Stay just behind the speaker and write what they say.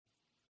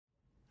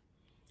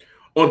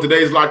On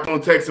today's Locked On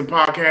Texan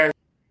podcast,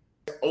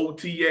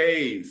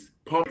 OTAs.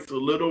 Pumps a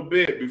little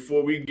bit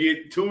before we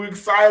get too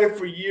excited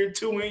for year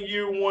 2 and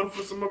year 1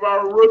 for some of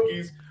our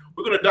rookies.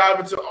 We're going to dive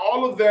into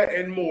all of that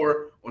and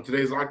more on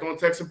today's Locked On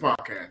Texan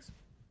podcast.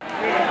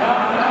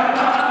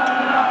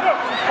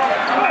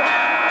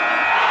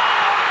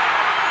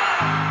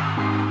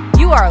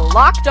 You are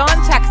Locked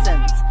On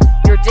Texans,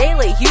 your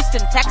daily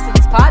Houston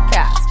Texans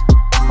podcast.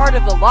 Part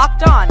of the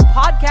Locked On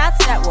Podcast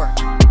Network,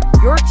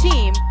 your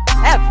team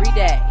every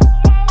day.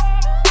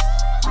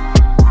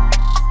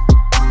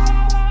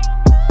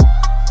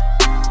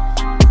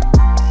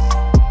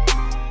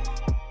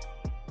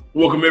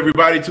 Welcome,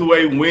 everybody, to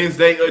a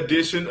Wednesday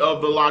edition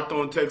of the Locked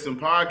On Texan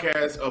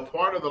podcast, a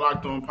part of the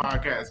Locked On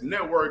Podcast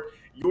Network,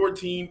 your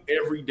team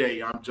every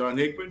day. I'm John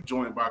Hickman,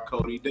 joined by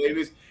Cody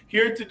Davis,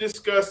 here to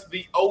discuss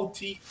the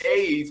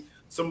OTAs,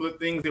 some of the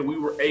things that we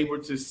were able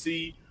to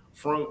see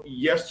from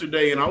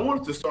yesterday. And I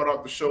wanted to start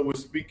off the show with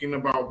speaking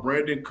about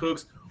Brandin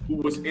Cooks, who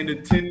was in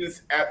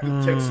attendance at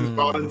the Texans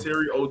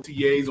voluntary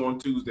OTAs on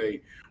Tuesday.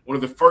 One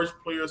of the first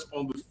players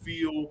on the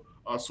field,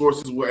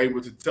 sources were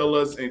able to tell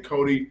us. And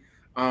Cody,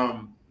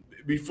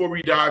 before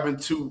we dive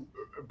into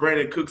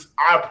Brandin Cooks,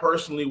 I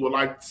personally would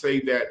like to say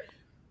that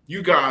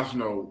you guys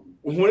know,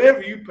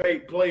 whenever you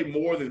play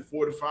more than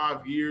 4 to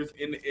 5 years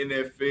in the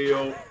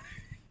NFL,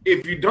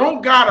 if you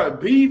don't gotta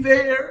be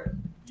there,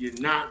 you're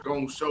not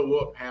gonna show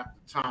up half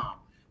the time.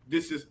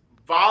 This is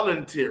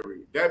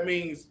voluntary. That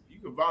means you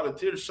can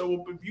volunteer to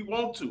show up if you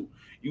want to.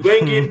 You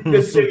ain't getting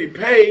necessarily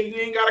paid. You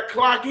ain't gotta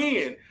clock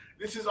in.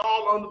 This is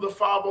all under the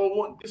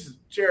 501. This is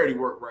charity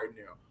work right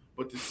now.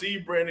 But to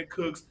see Brandin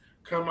Cooks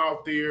come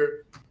out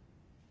there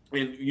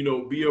and,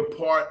 be a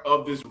part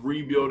of this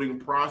rebuilding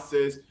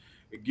process,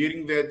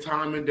 getting that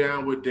timing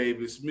down with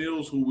Davis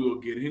Mills, who we'll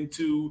get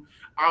into,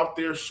 out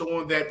there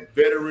showing that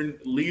veteran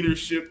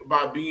leadership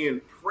by being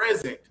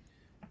present.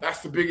 That's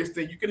the biggest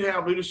thing. You can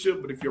have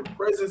leadership, but if your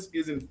presence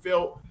isn't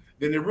felt,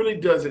 then it really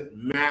doesn't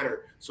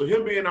matter. So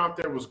him being out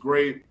there was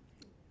great.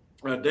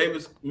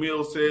 Davis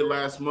Mills said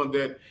last month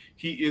that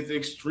he is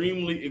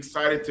extremely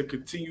excited to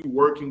continue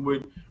working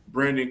with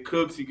Brandin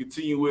Cooks. He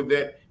continued with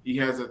that. He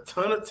has a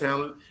ton of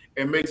talent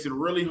and makes it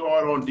really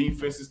hard on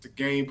defenses to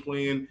game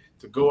plan,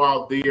 to go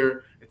out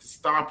there and to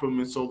stop him.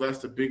 And so that's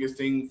the biggest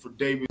thing for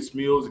Davis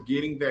Mills,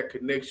 getting that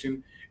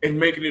connection and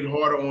making it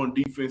harder on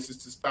defenses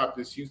to stop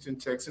this Houston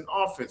Texan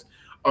offense.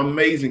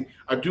 Amazing.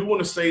 I do want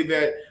to say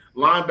that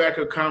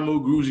linebacker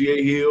Kamu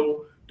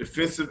Grugier-Hill,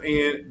 defensive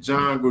end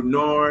John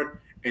Grenard,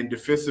 and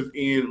defensive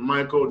end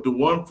Michael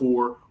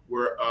DeWonfor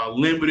were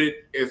limited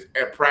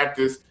at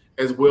practice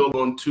as well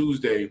on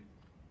Tuesday.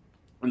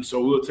 And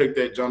so we'll take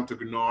that jump to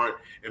Grenard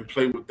and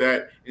play with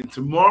that in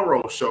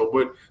tomorrow's show.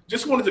 But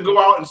just wanted to go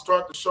out and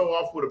start the show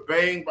off with a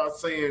bang by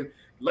saying,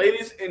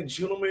 ladies and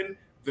gentlemen,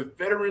 the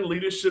veteran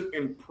leadership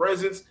and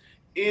presence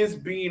is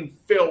being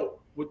felt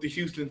with the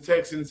Houston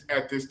Texans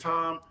at this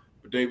time.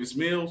 For Davis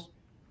Mills,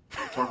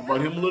 we'll talk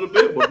about him a little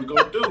bit. What we're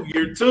going to do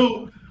year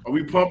 2. Are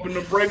we pumping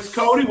the brakes,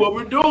 Cody? What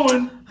we're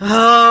doing?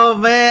 Oh,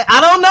 man. I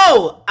don't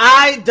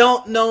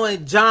know.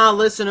 And John,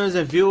 listeners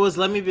and viewers,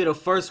 let me be the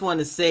first one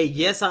to say,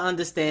 yes, I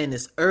understand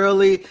it's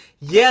early.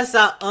 Yes,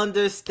 I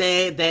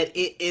understand that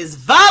it is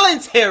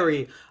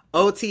voluntary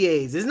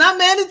OTAs. It's not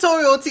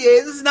mandatory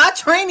OTAs. It's not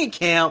training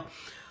camp.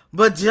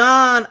 But,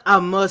 John, I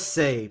must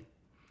say,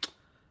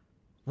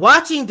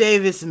 watching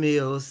Davis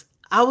Mills,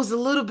 I was a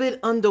little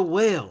bit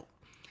underwhelmed.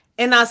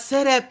 And I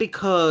say that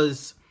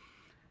because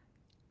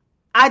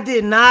I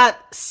did not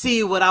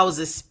see what I was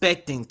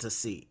expecting to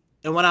see.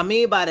 And what I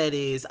mean by that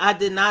is I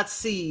did not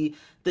see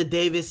the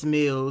Davis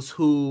Mills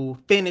who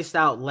finished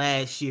out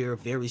last year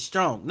very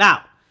strong.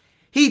 Now,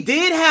 he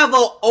did have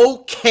an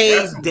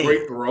okay day.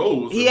 Great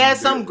throws. He had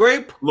some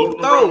great throws.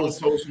 On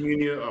social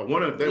media,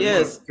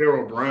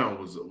 Pharaoh Brown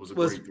was a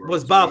great throw.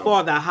 Was by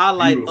far the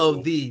highlight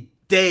of the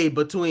day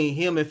between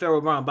him and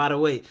Pharaoh Brown. By the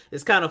way,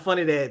 it's kind of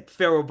funny that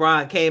Pharaoh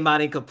Brown came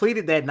out and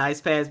completed that nice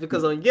pass,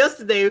 because on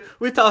yesterday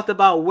we talked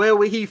about where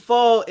would he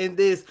fall in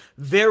this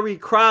very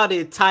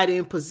crowded tight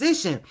end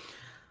position.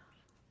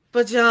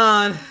 But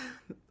John,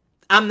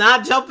 I'm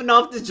not jumping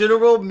off the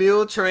General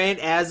Mill train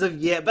as of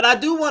yet, but I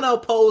do want to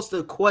pose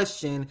the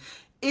question,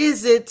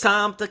 is it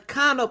time to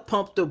kind of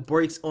pump the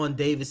brakes on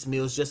Davis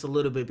Mills just a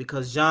little bit?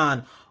 Because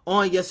John,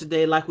 on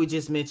yesterday, like we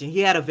just mentioned, he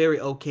had a very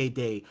okay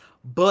day.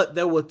 But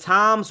there were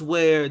times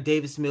where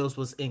Davis Mills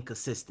was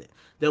inconsistent.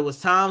 There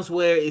was times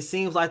where it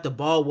seems like the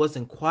ball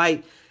wasn't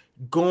quite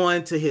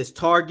going to his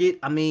target.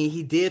 I mean,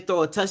 he did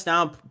throw a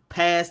touchdown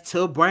pass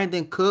to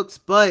Brandin Cooks,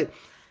 but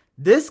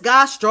this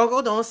guy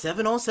struggled on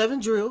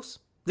 7-on-7 drills.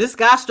 This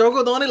guy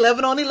struggled on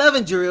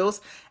 11-on-11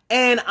 drills.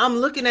 And I'm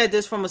looking at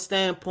this from a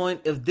standpoint,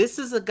 if this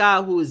is a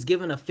guy who is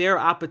given a fair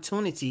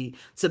opportunity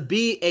to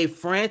be a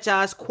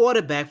franchise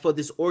quarterback for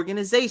this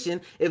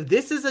organization, if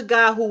this is a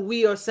guy who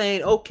we are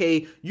saying,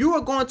 okay, you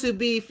are going to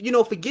be,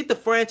 forget the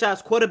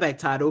franchise quarterback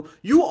title,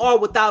 you are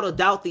without a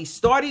doubt the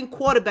starting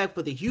quarterback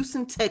for the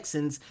Houston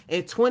Texans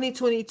in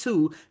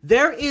 2022,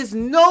 there is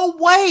no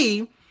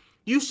way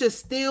you should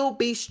still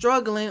be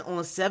struggling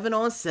on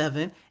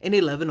 7-on-7 and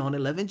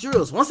 11-on-11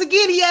 drills. Once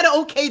again, he had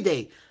an okay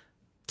day.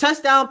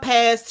 Touchdown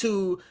pass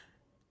to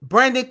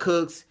Brandon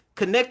Cooks,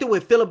 connected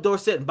with Philip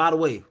Dorsett. And by the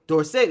way,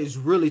 Dorsett is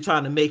really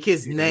trying to make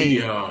his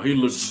name he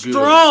looks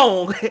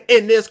strong good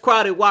in this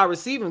crowded wide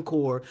receiving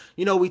core.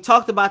 You know, we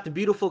talked about the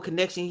beautiful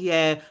connection he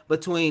had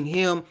between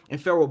him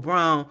and Pharaoh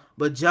Brown,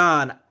 but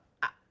John,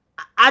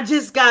 I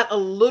just got a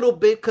little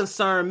bit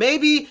concerned.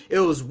 Maybe it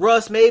was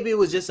rust. Maybe it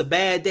was just a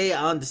bad day.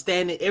 I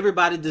understand it.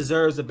 Everybody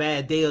deserves a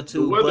bad day or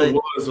two. The weather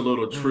was a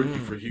little tricky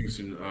for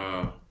Houston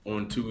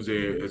on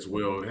Tuesday as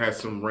well. It had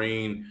some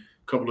rain,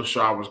 a couple of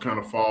showers kind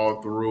of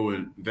fall through,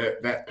 and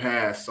that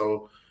passed.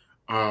 So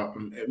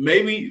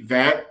maybe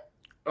that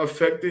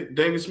affected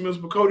Davis Mills.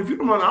 But Cody, if you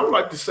don't mind, I would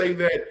like to say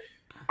that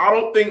I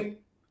don't think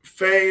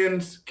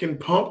fans can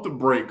pump the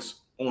brakes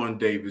on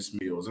Davis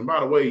Mills. And by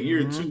the way,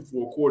 year two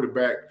for a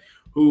quarterback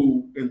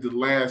who in the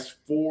last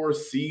 4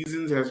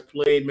 seasons has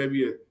played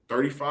maybe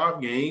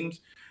 35 games.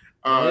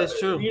 That's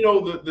true. You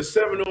know, the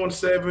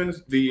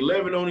 7-on-7s, the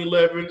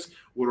 11-on-11s,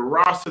 with a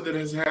roster that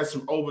has had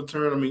some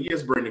overturn. I mean,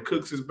 yes, Brandon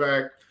Cooks is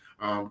back.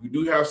 You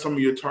do have some of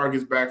your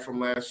targets back from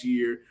last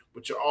year,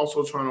 but you're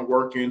also trying to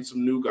work in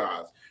some new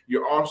guys.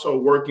 You're also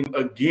working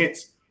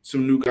against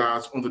some new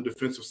guys on the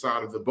defensive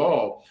side of the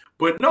ball.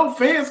 But no,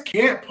 fans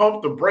can't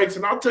pump the brakes,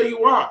 and I'll tell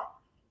you why.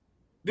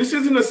 This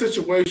isn't a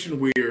situation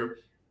where,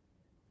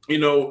 you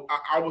know,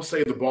 I would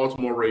say the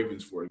Baltimore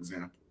Ravens, for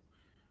example,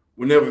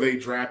 whenever they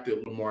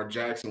drafted Lamar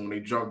Jackson, when they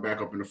jumped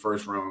back up in the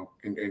first round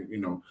and you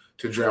know,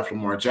 to draft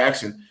Lamar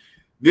Jackson,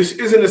 this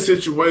isn't a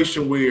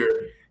situation where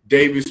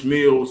Davis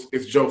Mills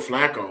is Joe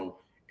Flacco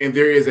and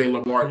there is a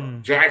Lamar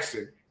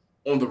Jackson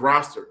on the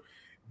roster.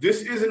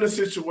 This isn't a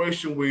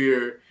situation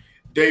where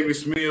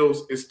Davis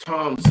Mills is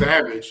Tom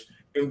Savage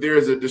and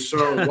there's a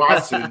Deshaun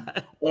Watson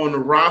on the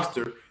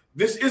roster.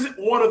 This isn't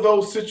one of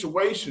those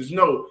situations.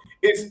 No,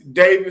 it's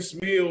Davis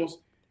Mills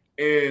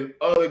and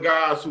other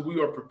guys who we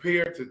are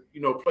prepared to,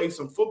 you know, play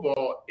some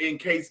football in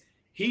case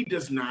he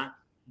does not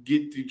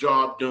get the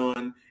job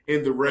done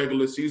in the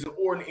regular season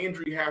or an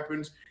injury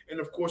happens. And,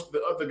 of course,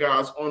 the other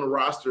guys on the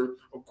roster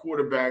of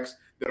quarterbacks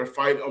that are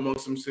fighting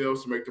amongst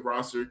themselves to make the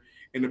roster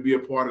and to be a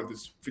part of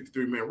this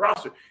 53-man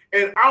roster.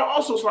 And I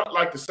also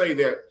like to say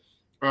that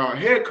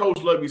head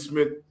coach Lovie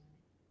Smith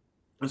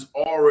has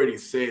already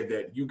said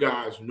that you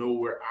guys know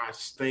where I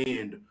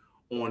stand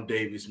on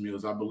Davis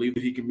Mills. I believe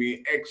that he can be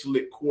an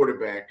excellent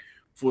quarterback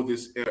for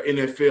this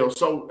NFL.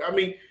 So, I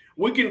mean,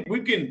 we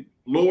can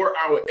lower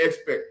our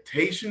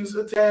expectations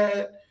a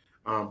tad,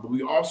 but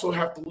we also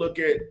have to look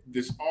at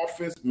this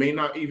offense. May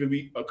not even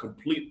be a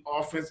complete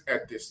offense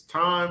at this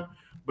time,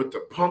 but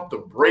to pump the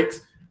brakes,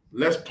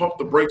 let's pump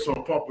the brakes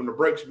on pumping the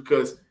brakes,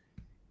 because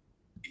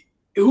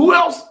who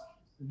else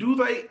do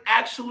they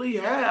actually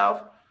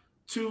have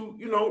to,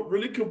 you know,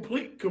 really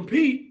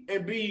compete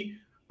and be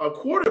a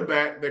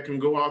quarterback that can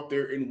go out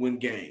there and win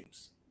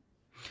games?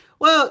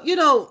 Well, you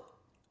know,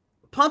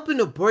 pumping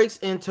the brakes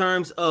in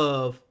terms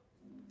of,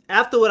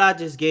 after what I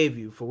just gave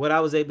you, for what I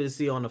was able to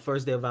see on the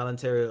first day of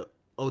voluntary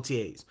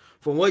OTAs,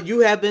 from what you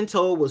have been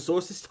told, what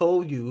sources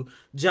told you,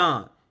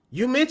 John,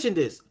 you mentioned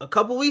this a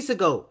couple weeks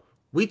ago.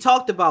 We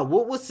talked about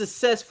what would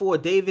success for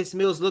Davis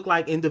Mills look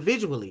like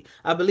individually.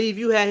 I believe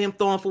you had him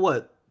throwing for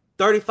what,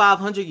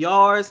 3,500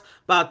 yards,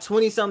 about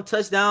 20-something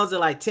touchdowns,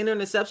 and like 10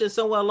 interceptions,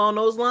 somewhere along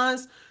those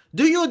lines.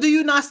 Do you or do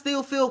you not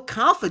still feel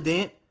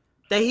confident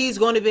that he's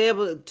going to be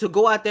able to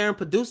go out there and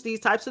produce these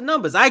types of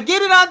numbers? I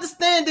get it. I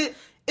understand it.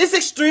 It's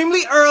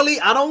extremely early.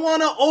 I don't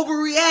want to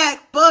overreact,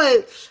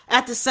 but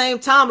at the same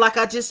time, like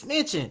I just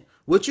mentioned,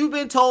 what you've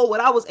been told,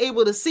 what I was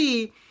able to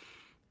see,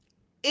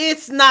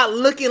 it's not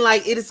looking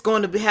like it is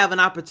going to have an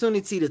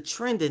opportunity to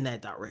trend in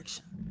that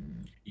direction.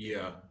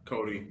 Yeah,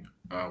 Cody,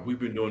 we've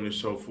been doing this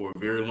show for a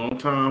very long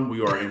time.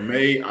 We are in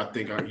May. I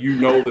think you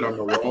know that I'm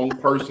the wrong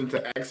person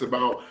to ask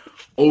about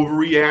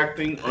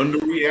overreacting,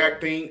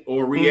 underreacting,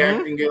 or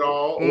reacting at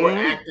all, or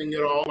acting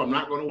at all. I'm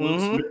not going to Will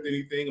Smith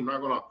anything. I'm not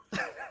going to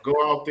go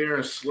out there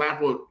and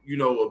slap a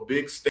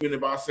big statement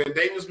about saying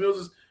Davis Mills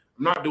is.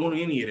 I'm not doing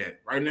any of that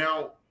right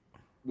now.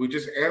 We're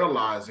just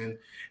analyzing,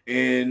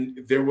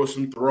 and there were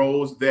some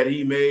throws that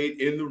he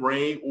made in the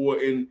rain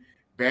or in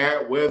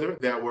bad weather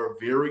that were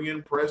very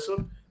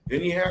impressive.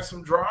 Then he had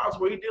some drives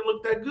where he didn't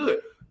look that good.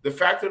 The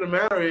fact of the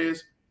matter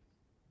is,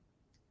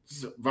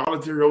 this is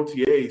voluntary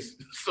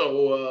OTAs.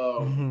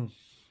 So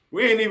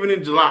we ain't even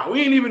in July.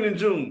 We ain't even in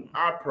June.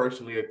 I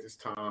personally, at this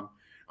time,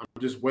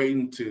 I'm just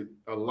waiting to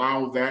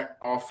allow that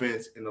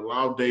offense and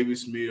allow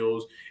Davis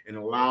Mills and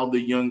allow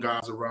the young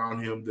guys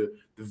around him, the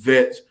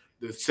vets,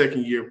 the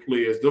second-year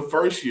players, the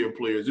first-year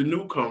players, the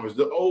newcomers,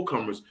 the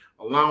old-comers,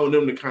 allowing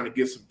them to kind of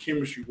get some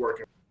chemistry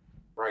working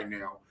right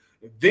now.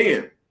 And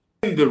then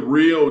when the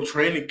real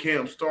training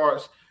camp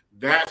starts,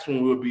 that's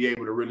when we'll be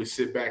able to really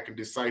sit back and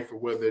decipher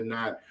whether or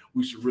not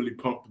we should really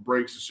pump the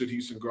brakes or should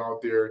Houston go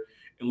out there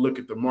and look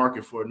at the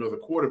market for another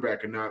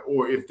quarterback or not,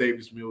 or if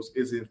Davis Mills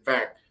is, in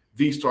fact,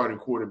 the starting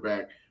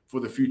quarterback for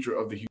the future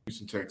of the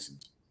Houston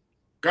Texans.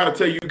 Got to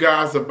tell you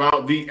guys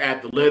about The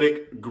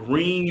Athletic.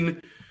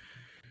 Green.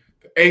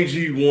 The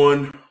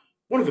AG1,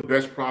 one of the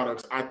best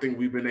products I think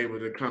we've been able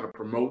to kind of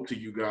promote to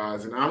you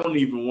guys. And I don't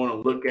even want to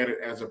look at it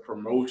as a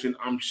promotion.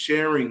 I'm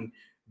sharing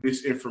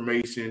this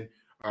information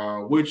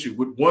with you.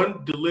 With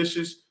one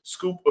delicious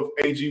scoop of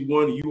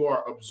AG1, you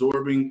are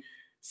absorbing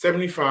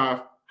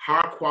 75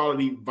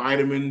 high-quality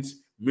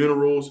vitamins,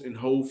 minerals, and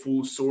whole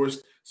food sourced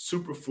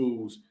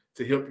superfoods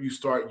to help you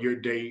start your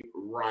day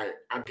right.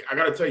 I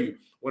got to tell you,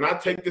 when I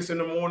take this in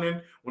the morning,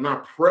 when I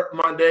prep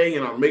my day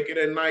and I make it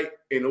at night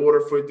in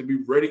order for it to be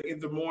ready in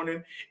the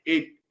morning,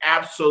 it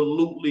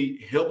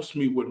absolutely helps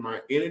me with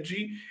my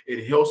energy.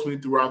 It helps me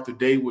throughout the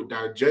day with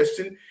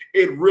digestion.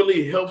 It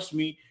really helps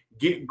me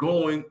get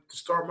going to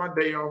start my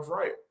day off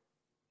right.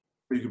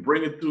 You can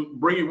bring it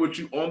with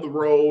you on the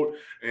road.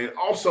 And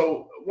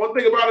also, one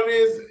thing about it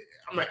is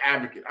I'm an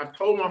advocate. I've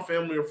told my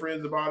family and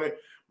friends about it,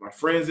 my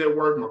friends at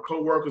work, my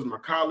coworkers, my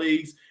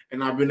colleagues,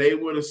 and I've been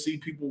able to see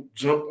people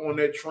jump on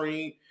that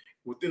train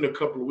within a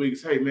couple of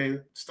weeks. Hey,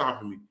 man,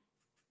 stopping me.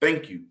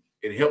 Thank you.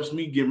 It helps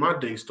me get my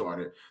day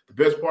started. The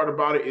best part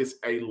about it is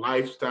a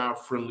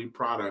lifestyle-friendly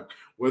product.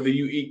 Whether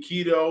you eat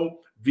keto,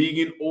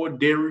 vegan, or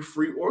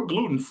dairy-free, or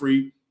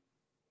gluten-free,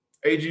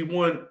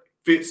 AG1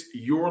 fits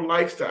your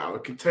lifestyle.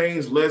 It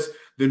contains less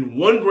than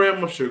 1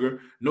 gram of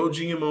sugar, no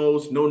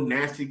GMOs, no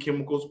nasty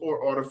chemicals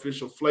or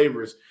artificial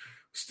flavors,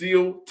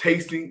 still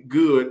tasting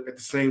good at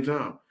the same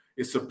time.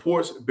 It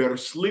supports better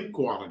sleep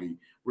quality.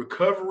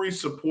 Recovery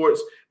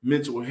supports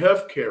mental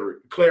health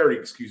clarity,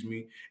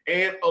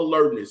 and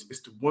alertness.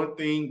 It's the one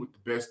thing with the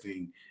best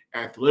thing.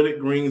 Athletic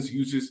Greens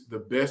uses the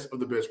best of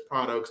the best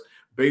products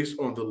based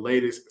on the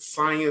latest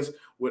science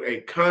with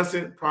a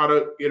constant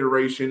product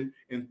iteration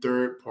and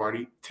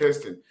third-party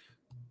testing.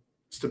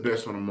 It's the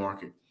best on the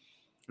market.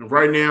 And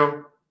right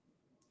now,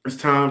 it's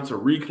time to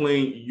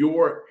reclaim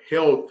your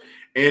health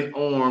and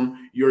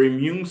arm your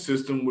immune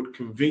system with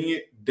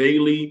convenient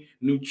daily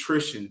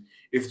nutrition.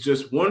 It's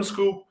just 1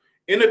 scoop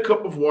in a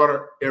cup of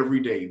water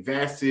every day.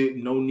 That's it.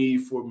 No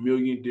need for a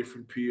million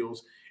different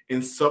pills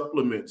and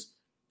supplements.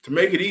 To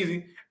make it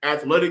easy,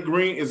 Athletic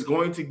Green is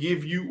going to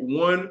give you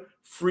 1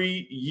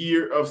 free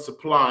year of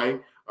supply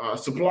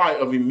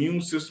of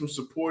immune system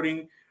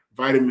supporting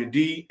vitamin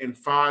D and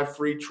 5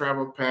 free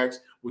travel packs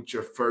with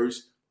your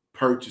first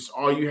purchase.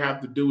 All you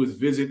have to do is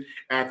visit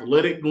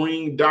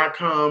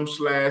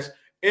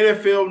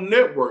athleticgreen.com/NFL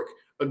Network.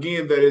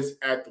 Again, that is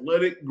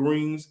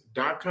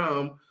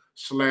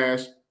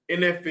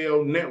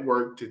athleticgreens.com/NFL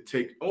Network to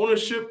take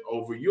ownership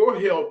over your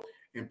health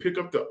and pick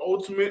up the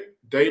ultimate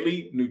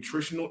daily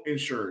nutritional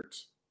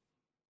insurance.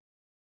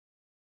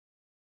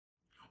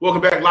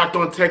 Welcome back, Locked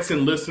On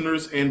Texan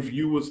listeners and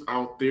viewers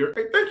out there.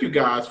 Hey, thank you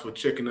guys for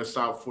checking us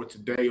out for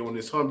today on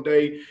this hump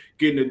day,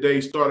 getting the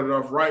day started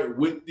off right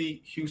with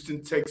the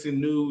Houston Texan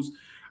news.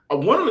 I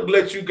wanted to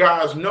let you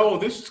guys know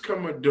this is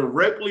coming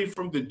directly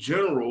from the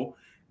general,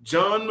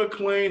 John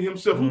McClain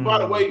himself, who, by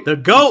the way, the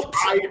GOAT,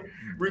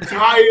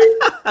 retired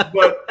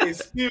but is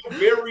still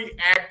very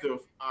active,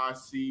 I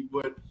see.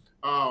 But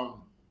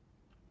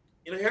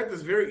it had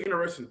this very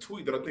interesting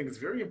tweet that I think is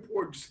very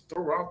important just to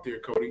throw out there,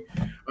 Cody.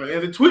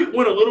 And the tweet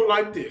went a little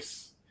like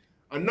this.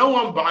 I know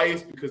I'm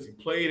biased because he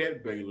played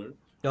at Baylor.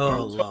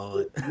 Oh,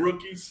 Lord.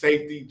 Rookie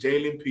safety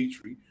Jalen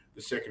Petrie,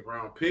 the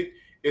 2nd-round pick,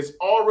 is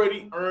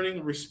already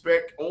earning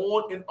respect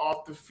on and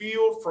off the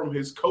field from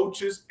his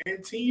coaches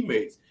and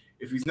teammates.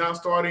 If he's not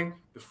starting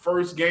the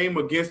first game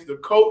against the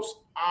Colts,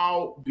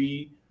 I'll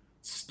be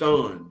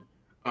stunned.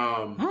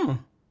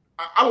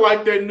 I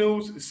like that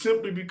news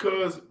simply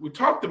because we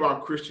talked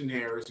about Christian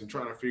Harris and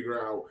trying to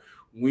figure out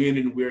when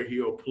and where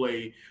he'll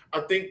play.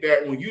 I think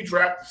that when you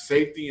draft a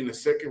safety in the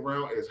 2nd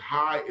round as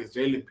high as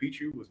Jalen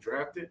Petrie was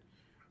drafted,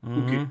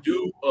 who can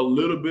do a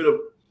little bit of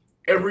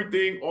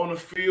everything on the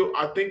field,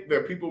 I think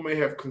that people may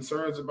have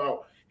concerns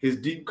about his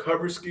deep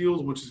coverage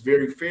skills, which is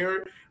very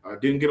fair.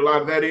 Didn't get a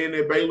lot of that in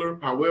at Baylor.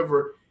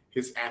 However,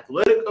 his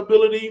athletic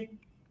ability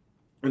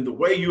and the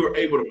way you are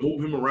able to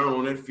move him around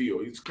on that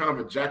field, he's kind of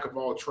a jack of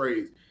all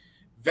trades.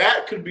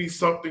 That could be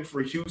something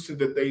for Houston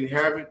that they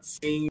haven't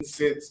seen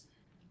since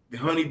the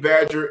Honey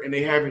Badger, and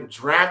they haven't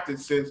drafted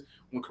since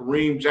when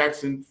Kareem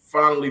Jackson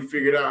finally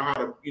figured out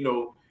how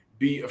to,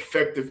 be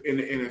effective in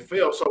the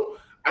NFL. So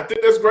I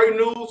think that's great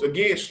news.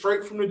 Again,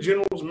 straight from the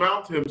general's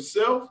mouth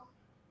himself,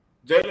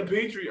 Jalen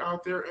Petrie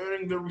out there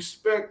earning the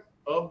respect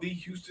of the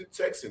Houston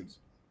Texans.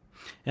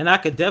 And I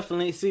could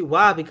definitely see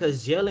why,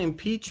 because Jalen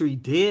Petrie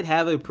did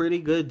have a pretty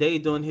good day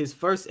during his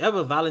first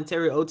ever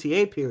voluntary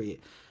OTA period.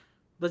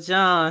 But,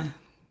 John,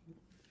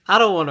 I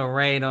don't want to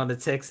rain on the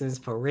Texans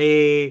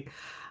parade.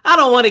 I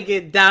don't want to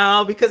get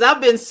down because I've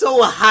been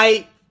so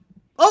hyped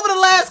over the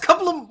last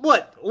couple of,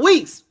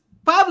 weeks,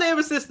 probably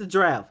ever since the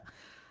draft.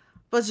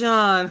 But,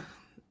 John,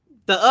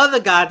 the other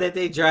guy that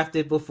they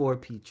drafted before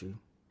Petrie,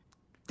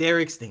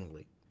 Derek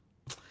Stingley,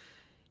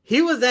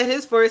 he was at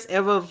his first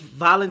ever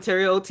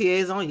voluntary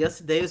OTAs on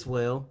yesterday as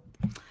well.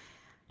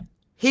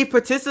 He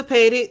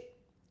participated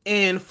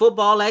in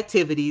football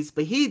activities,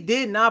 but he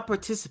did not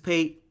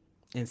participate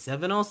in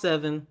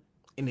 7-on-7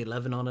 and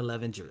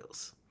 11-on-11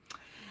 drills.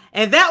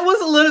 And that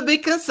was a little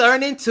bit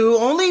concerning too,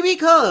 only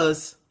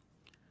because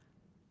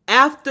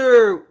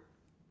after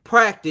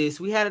practice,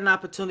 we had an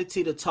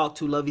opportunity to talk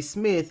to Lovie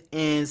Smith,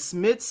 and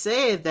Smith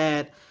said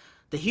that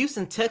the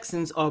Houston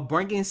Texans are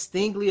bringing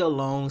Stingley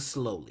along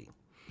slowly.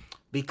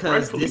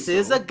 Because this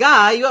is a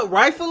guy,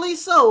 rightfully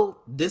so,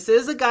 this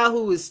is a guy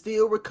who is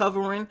still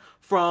recovering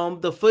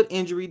from the foot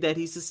injury that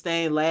he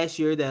sustained last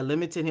year that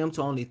limited him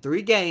to only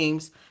 3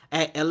 games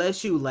at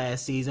LSU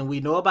last season.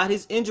 We know about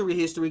his injury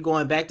history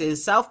going back to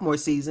his sophomore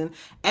season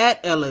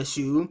at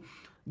LSU.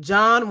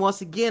 John,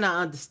 once again,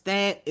 I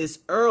understand it's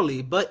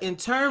early, but in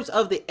terms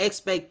of the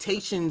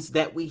expectations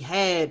that we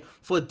had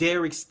for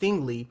Derek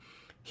Stingley,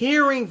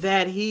 hearing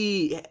that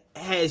he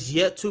has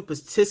yet to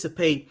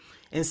participate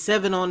in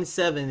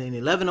 7-on-7 and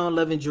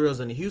 11-on-11 drills,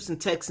 and the Houston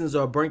Texans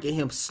are bringing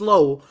him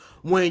slow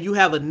when you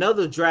have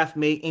another draft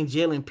mate in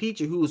Jalen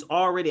Pitre who is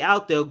already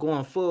out there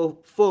going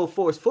full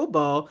force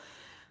football.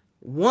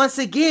 Once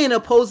again,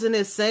 opposing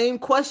the same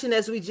question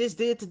as we just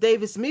did to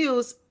Davis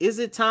Mills, is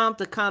it time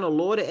to kind of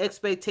lower the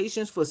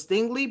expectations for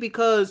Stingley?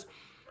 Because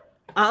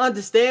I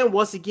understand,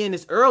 once again,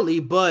 it's early,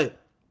 but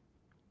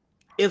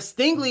if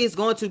Stingley is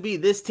going to be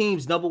this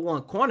team's number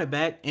 1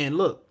 cornerback, and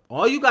look,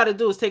 all you got to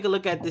do is take a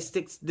look at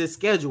this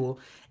schedule.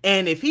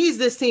 And if he's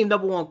this team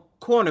number 1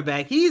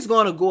 cornerback, he's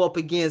going to go up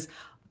against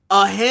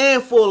a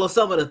handful of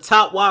some of the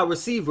top wide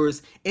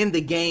receivers in the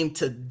game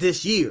to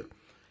this year.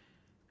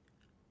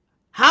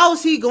 How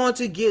is he going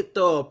to get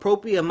the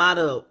appropriate amount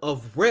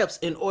of reps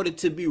in order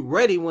to be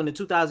ready when the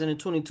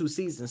 2022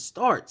 season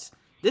starts?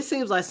 This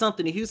seems like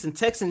something the Houston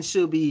Texans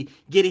should be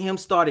getting him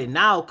started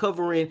now,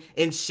 covering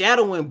and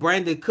shadowing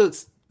Brandon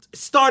Cooks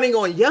starting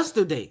on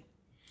yesterday.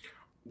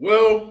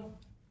 Well,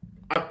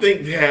 I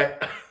think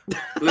that,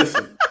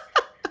 listen,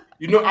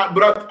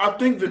 I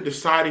think the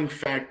deciding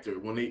factor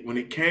when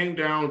it came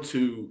down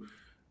to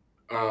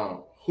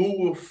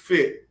who will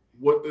fit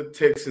what the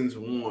Texans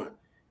want,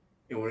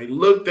 and when they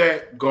looked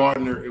at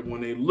Gardner and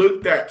when they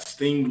looked at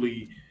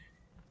Stingley,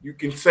 you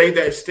can say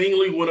that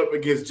Stingley went up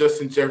against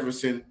Justin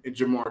Jefferson and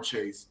Jamar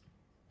Chase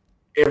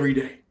every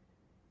day.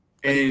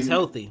 And he's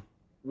healthy.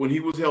 When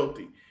he was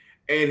healthy.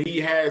 And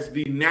he has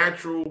the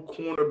natural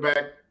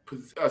cornerback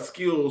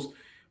skills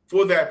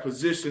for that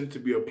position to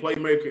be a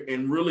playmaker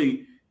and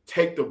really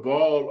take the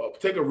ball up,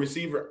 take a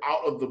receiver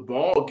out of the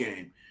ball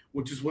game,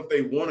 which is what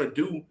they want to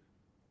do.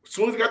 As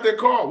soon as they got that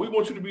call, we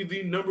want you to be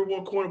the number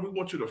 1 corner. We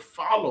want you to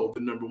follow the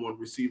number 1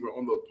 receiver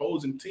on the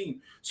opposing team.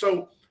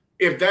 So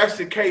if that's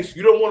the case,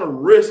 you don't want to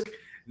risk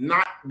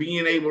not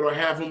being able to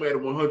have him at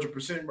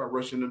 100% by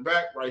rushing him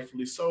back,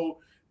 rightfully so.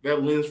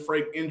 That Lynn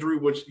Frank injury,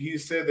 which he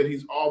said that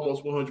he's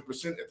almost 100%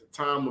 at the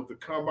time of the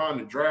combine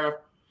and draft.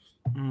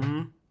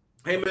 Mm-hmm.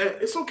 Hey, man,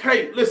 it's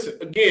okay. Listen,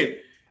 again,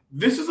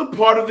 this is a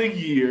part of the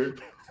year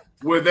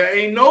where there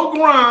ain't no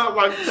grind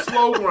like the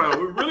slow grind.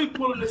 We're really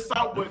pulling this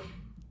out, but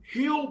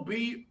he'll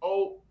be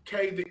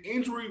okay. The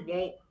injury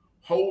won't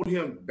hold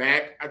him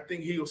back. I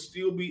think he'll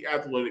still be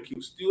athletic.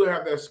 He'll still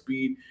have that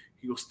speed.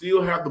 He'll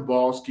still have the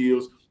ball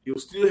skills. He'll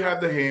still have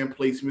the hand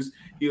placements.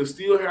 He'll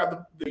still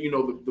have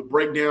the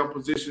breakdown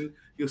position.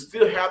 He'll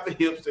still have the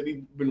hips that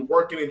he's been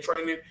working and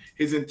training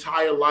his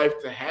entire life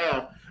to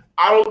have.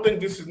 I don't think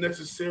this is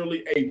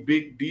necessarily a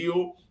big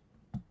deal.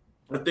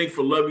 I think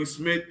for Lovie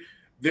Smith,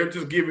 they're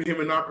just giving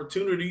him an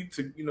opportunity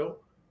to,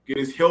 get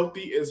as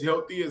healthy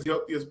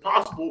as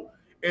possible.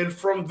 And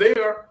from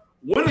there,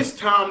 when it's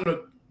time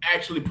to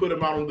actually put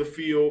him out on the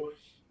field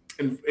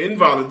and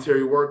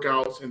involuntary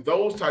workouts and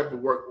those type of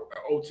work,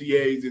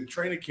 OTAs and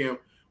training camp,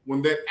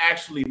 when that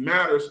actually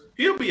matters,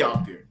 he'll be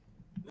out there.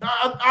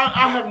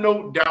 I have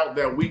no doubt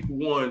that week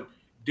 1,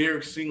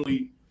 Derek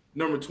Stingley,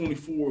 number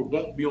 24,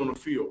 won't be on the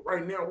field.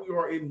 Right now, we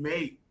are in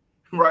May,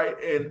 right?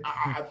 And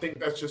I think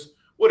that's just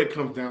what it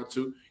comes down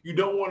to. You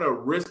don't want to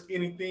risk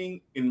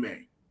anything in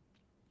May.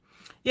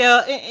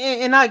 Yeah,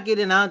 and I get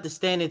it. And I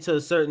understand it to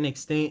a certain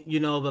extent,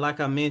 but like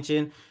I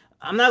mentioned,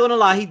 I'm not going to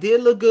lie. He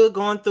did look good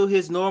going through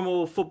his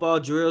normal football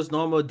drills,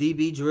 normal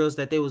DB drills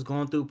that they was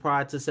going through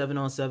prior to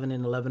 7-on-7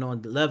 and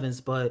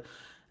 11-on-11s. But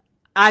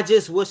I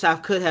just wish I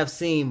could have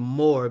seen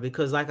more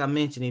because, like I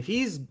mentioned, if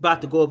he's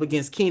about to go up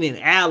against Keenan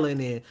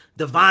Allen and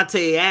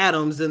Devontae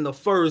Adams in the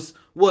first,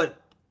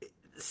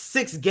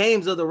 6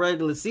 games of the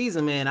regular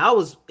season, man, I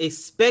was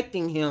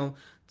expecting him.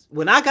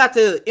 When I got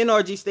to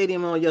NRG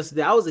Stadium on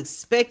yesterday, I was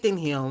expecting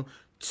him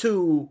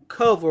to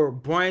cover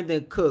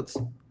Brandon Cooks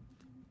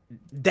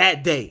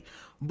that day.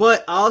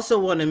 But I also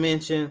want to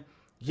mention,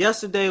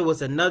 yesterday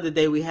was another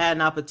day we had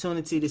an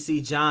opportunity to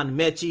see John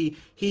Mechie.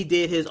 He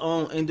did his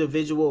own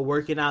individual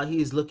working out.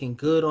 He's looking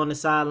good on the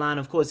sideline.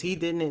 Of course, he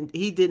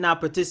did not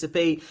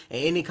participate in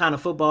any kind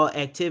of football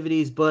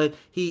activities, but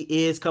he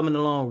is coming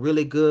along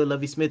really good.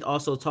 Lovie Smith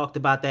also talked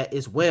about that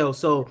as well.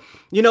 So,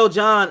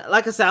 John,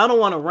 like I said, I don't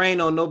want to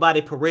rain on nobody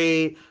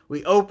parade.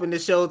 We opened the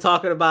show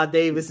talking about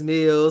Davis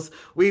Mills.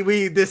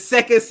 The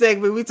second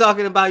segment, we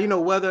talking about,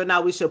 whether or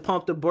not we should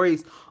pump the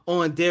brakes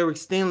on Derek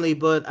Stingley.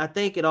 But I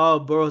think it all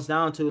boils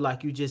down to,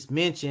 like you just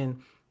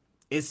mentioned,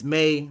 it's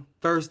May,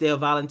 first day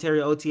of voluntary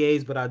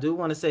OTAs. But I do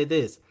want to say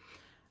this.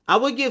 I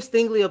would give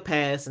Stingley a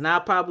pass, and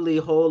I'll probably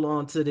hold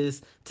on to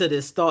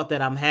this thought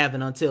that I'm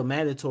having until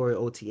mandatory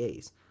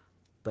OTAs.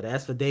 But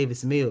as for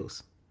Davis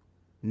Mills,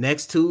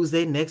 next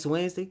Tuesday, next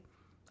Wednesday,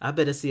 I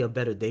better see a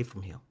better day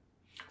from him.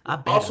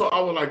 Also,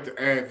 I would like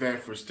to add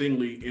that for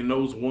Stingley in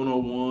those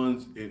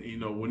one-on-ones,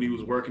 and when he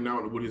was working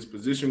out with his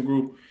position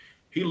group,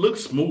 he looked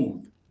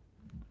smooth.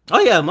 Oh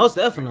yeah, most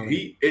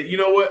definitely. You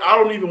know what? I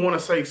don't even want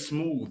to say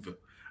smooth.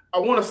 I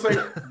want to say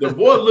the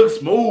boy looks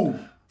smooth.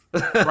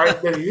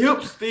 Right? The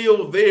hip's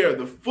still there.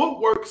 The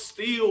footwork's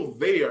still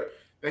there.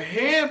 The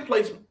hand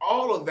placement,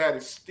 all of that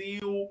is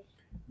still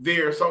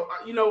there. So,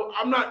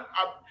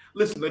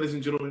 listen, ladies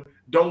and gentlemen,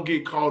 don't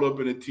get caught up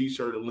in the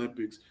T-shirt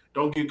Olympics.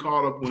 Don't get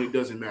caught up when it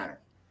doesn't matter.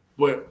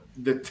 But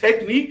the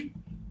technique,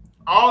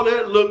 all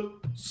that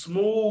looked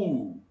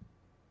smooth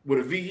with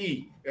a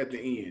VE at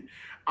the end.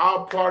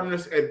 Our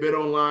partners at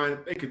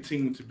BetOnline, they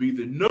continue to be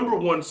the number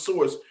one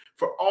source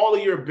for all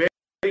of your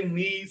betting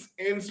needs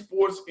and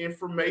sports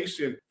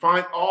information.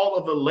 Find all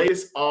of the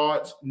latest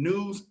odds,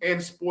 news,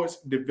 and sports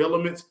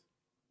developments,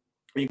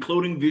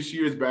 including this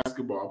year's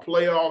basketball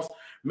playoffs,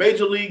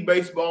 Major League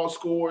Baseball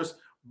scores,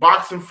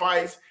 boxing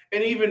fights,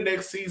 and even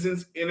next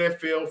season's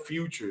NFL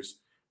futures.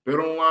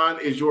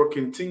 BetOnline is your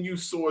continued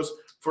source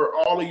for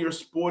all of your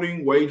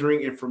sporting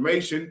wagering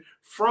information,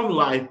 from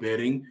live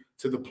betting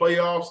to the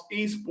playoffs,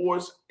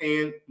 esports,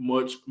 and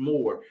much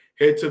more.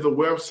 Head to the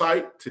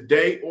website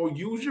today or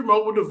use your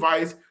mobile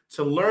device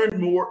to learn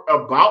more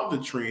about the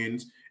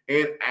trends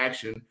and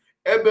action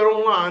at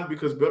BetOnline,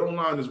 because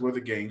BetOnline is where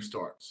the game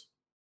starts.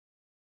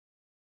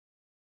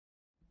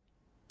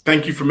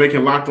 Thank you for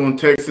making Locked On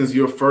Texans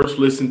your first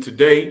listen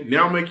today.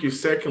 Now make your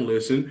second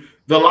listen,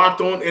 the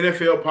Locked On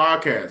NFL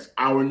podcast.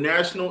 Our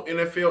national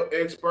NFL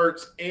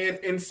experts and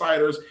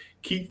insiders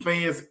keep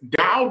fans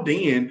dialed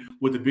in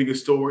with the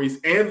biggest stories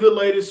and the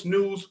latest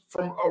news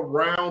from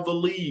around the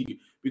league,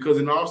 because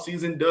an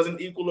offseason doesn't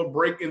equal a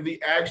break in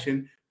the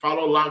action.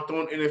 Follow Locked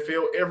On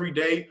NFL every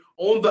day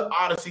on the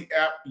Odyssey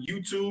app,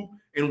 YouTube,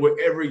 and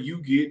wherever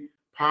you get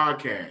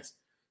podcasts.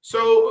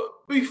 So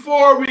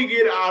before we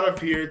get out of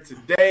here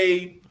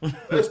today,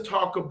 let's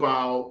talk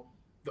about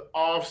the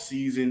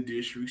offseason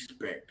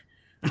disrespect.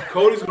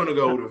 Cody's going to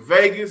go to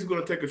Vegas. He's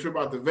going to take a trip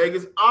out to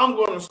Vegas. I'm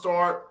going to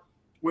start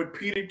with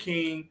Peter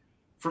King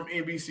from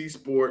NBC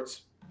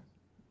Sports.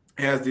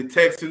 Has the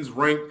Texans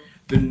ranked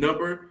the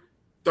number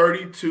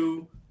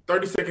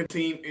 32nd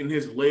team in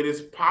his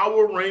latest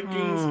power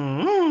rankings.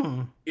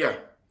 Mm-hmm. Yeah.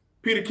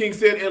 Peter King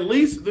said, at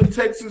least the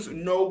Texans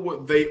know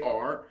what they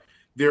are.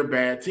 They're a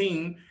bad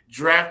team,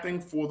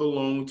 drafting for the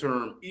long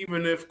term.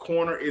 Even if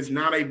corner is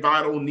not a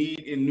vital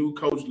need in new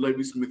coach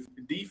Lovie Smith's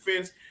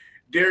defense,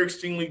 Derek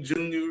Stingley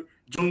Jr.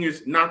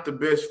 is not the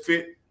best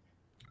fit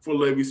for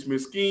Lovie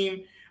Smith's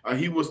scheme.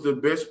 He was the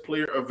best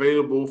player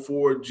available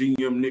for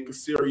GM Nick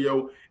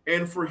Caserio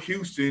and for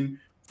Houston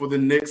for the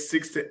next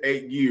 6 to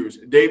 8 years.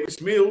 Davis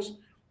Mills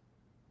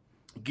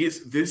gets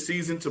this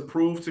season to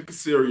prove to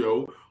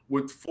Caserio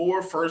with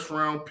 4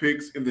 first-round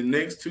picks in the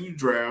next 2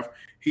 drafts.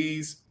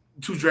 He's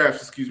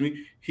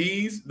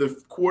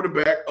the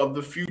quarterback of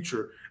the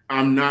future.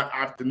 I'm not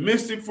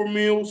optimistic for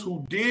Mills,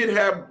 who did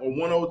have a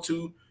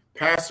 102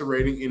 passer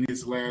rating in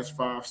his last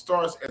 5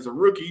 starts as a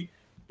rookie,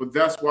 but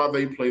that's why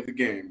they play the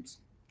games.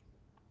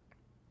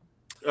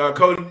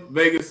 Cody,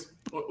 Vegas,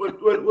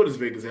 what does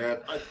Vegas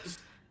have? Just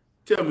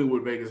tell me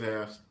what Vegas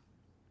has.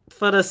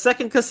 For the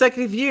second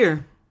consecutive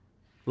year,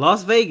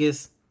 Las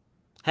Vegas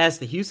has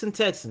the Houston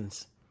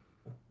Texans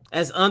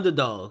as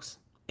underdogs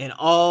in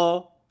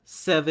all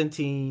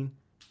 17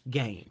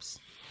 games.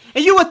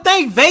 And you would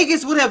think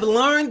Vegas would have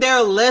learned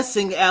their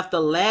lesson after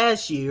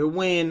last year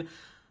when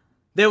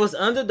there was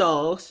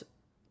underdogs,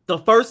 the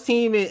first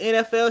team in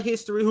NFL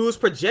history who was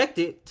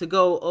projected to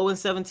go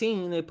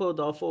 0-17. They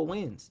pulled off 4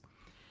 wins.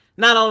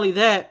 Not only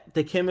that,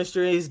 the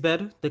chemistry is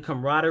better. The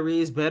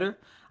camaraderie is better.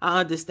 I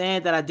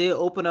understand that I did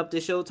open up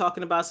the show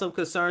talking about some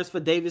concerns for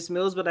Davis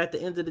Mills, but at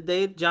the end of the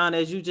day, John,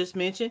 as you just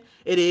mentioned,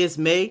 it is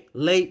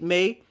late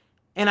May,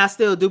 and I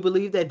still do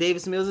believe that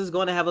Davis Mills is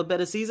going to have a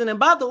better season. And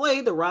by the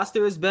way, the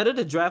roster is better,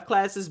 the draft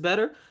class is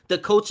better, the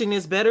coaching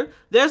is better.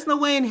 There's no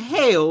way in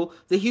hell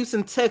the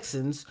Houston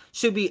Texans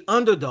should be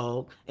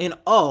underdog in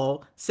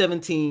all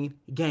 17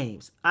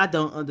 games. I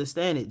don't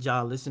understand it,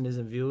 John, listeners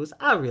and viewers.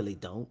 I really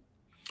don't.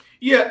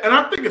 Yeah, and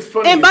I think it's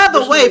funny. And by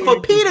the way,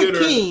 for Peter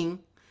King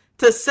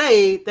to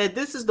say that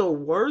this is the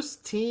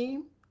worst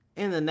team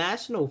in the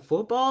National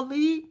Football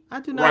League, I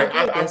do not agree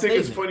with that I think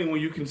statement. it's funny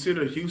when you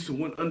consider Houston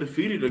went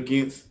undefeated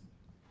against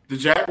the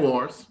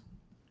Jaguars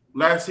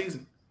last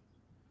season.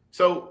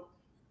 So,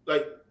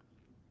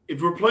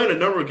 if we're playing a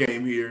number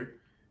game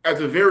here, at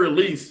the very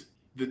least,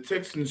 the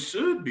Texans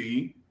should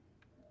be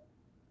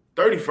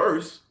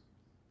 31st.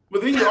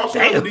 But then you also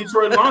have the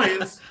Detroit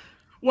Lions.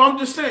 Well, I'm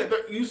just saying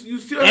that you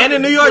still have the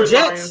New York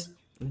Jets,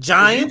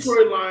 Giants. The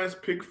Detroit Lions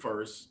pick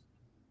first.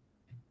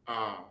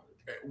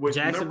 With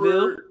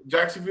Jacksonville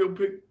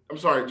pick. I'm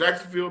sorry,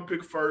 Jacksonville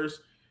pick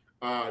first.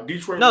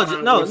 Detroit.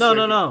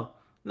 No.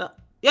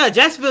 Yeah,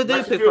 Jacksonville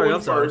did pick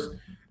first.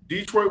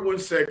 Detroit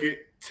went second.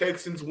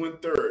 Texans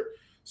went third.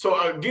 So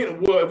again,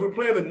 if we're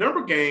playing the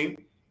number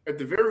game, at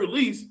the very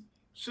least,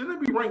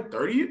 shouldn't it be ranked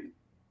 30th?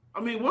 I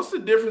mean, what's the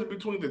difference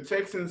between the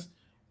Texans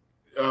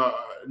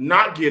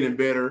not getting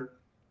better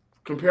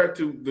compared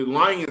to the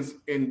Lions,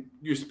 and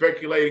you're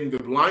speculating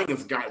the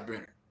Lions got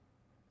better?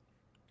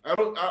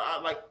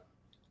 I like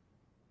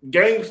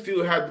games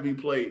still have to be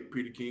played,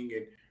 Peter King,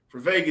 and for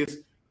Vegas,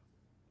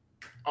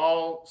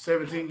 all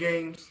 17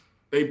 games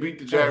they beat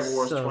the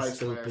Jaguars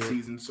twice last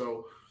season.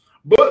 So,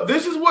 but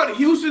this is what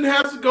Houston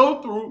has to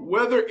go through,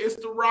 whether it's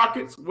the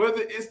Rockets,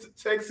 whether it's the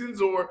Texans,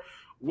 or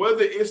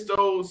whether it's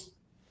those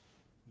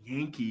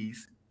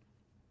Yankees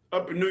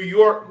up in New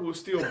York who are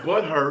still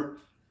butthurt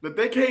that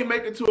they can't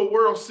make it to a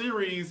World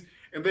Series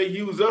and they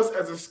use us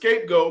as a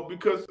scapegoat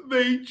because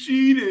they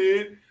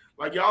cheated.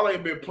 Like, y'all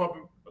ain't been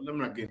pumping. Let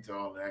me not get into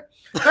all that.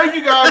 Thank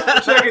you guys for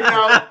checking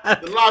out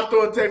the Locked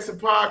On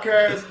Texans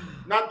podcast.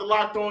 Not the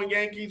Locked On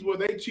Yankees where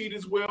they cheat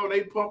as well.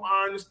 They pump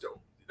iron and stuff.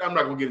 I'm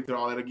not going to get into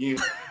all that again.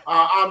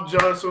 I'm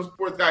John, so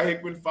Sports Guy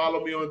Hickman.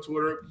 Follow me on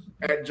Twitter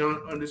at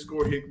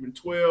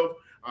John_Hickman12.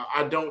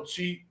 I don't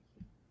cheat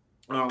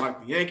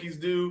like the Yankees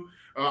do.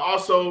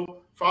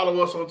 Also,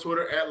 follow us on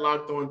Twitter at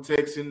Locked On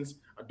Texans.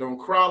 I don't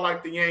cry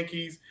like the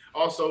Yankees.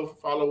 Also,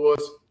 follow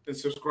us and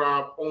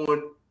subscribe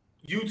on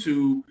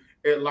YouTube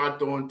at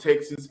Locked On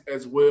Texans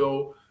as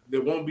well.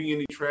 There won't be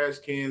any trash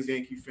cans,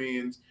 Yankee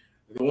fans.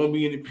 There won't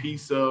be any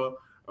pizza.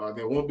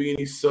 There won't be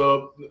any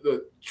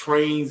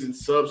trains and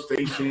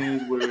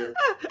substations where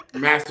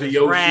Master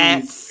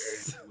Yoshi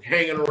is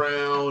hanging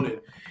around. And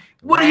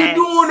what are you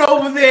doing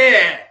over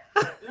there?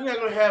 You're not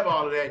going to have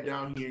all of that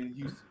down here in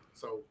Houston.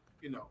 So,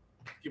 give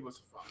us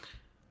a follow.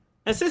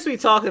 And since we're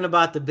talking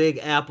about the Big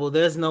Apple,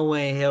 there's no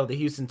way in hell the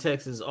Houston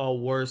Texans are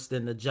worse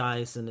than the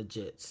Giants and the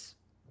Jets.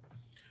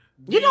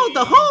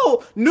 The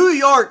whole New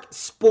York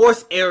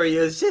sports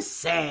area is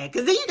just sad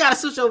because then you got to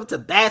switch over to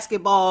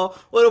basketball.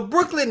 Well, the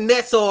Brooklyn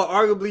Nets are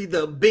arguably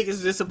the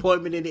biggest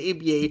disappointment in the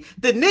NBA.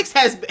 The Knicks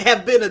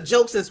have been a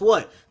joke since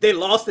what? They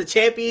lost the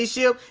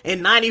championship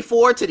in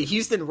 '94 to the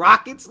Houston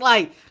Rockets.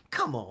 Like,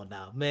 come on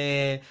now,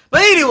 man.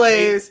 But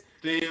anyways,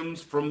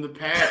 stems from the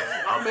past.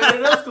 Oh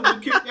man, that's the we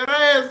kicked that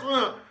ass,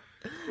 huh?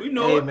 We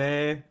know it,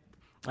 man.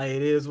 Hey,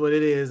 it is what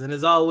it is. And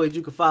as always,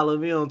 you can follow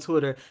me on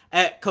Twitter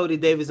at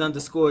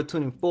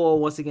CodyDavis_24.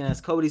 Once again, that's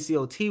Cody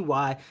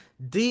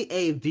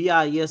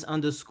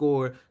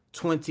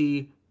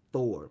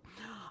CotyDavis_24.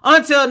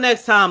 Until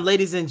next time,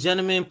 ladies and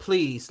gentlemen,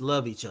 please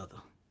love each other.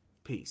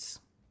 Peace.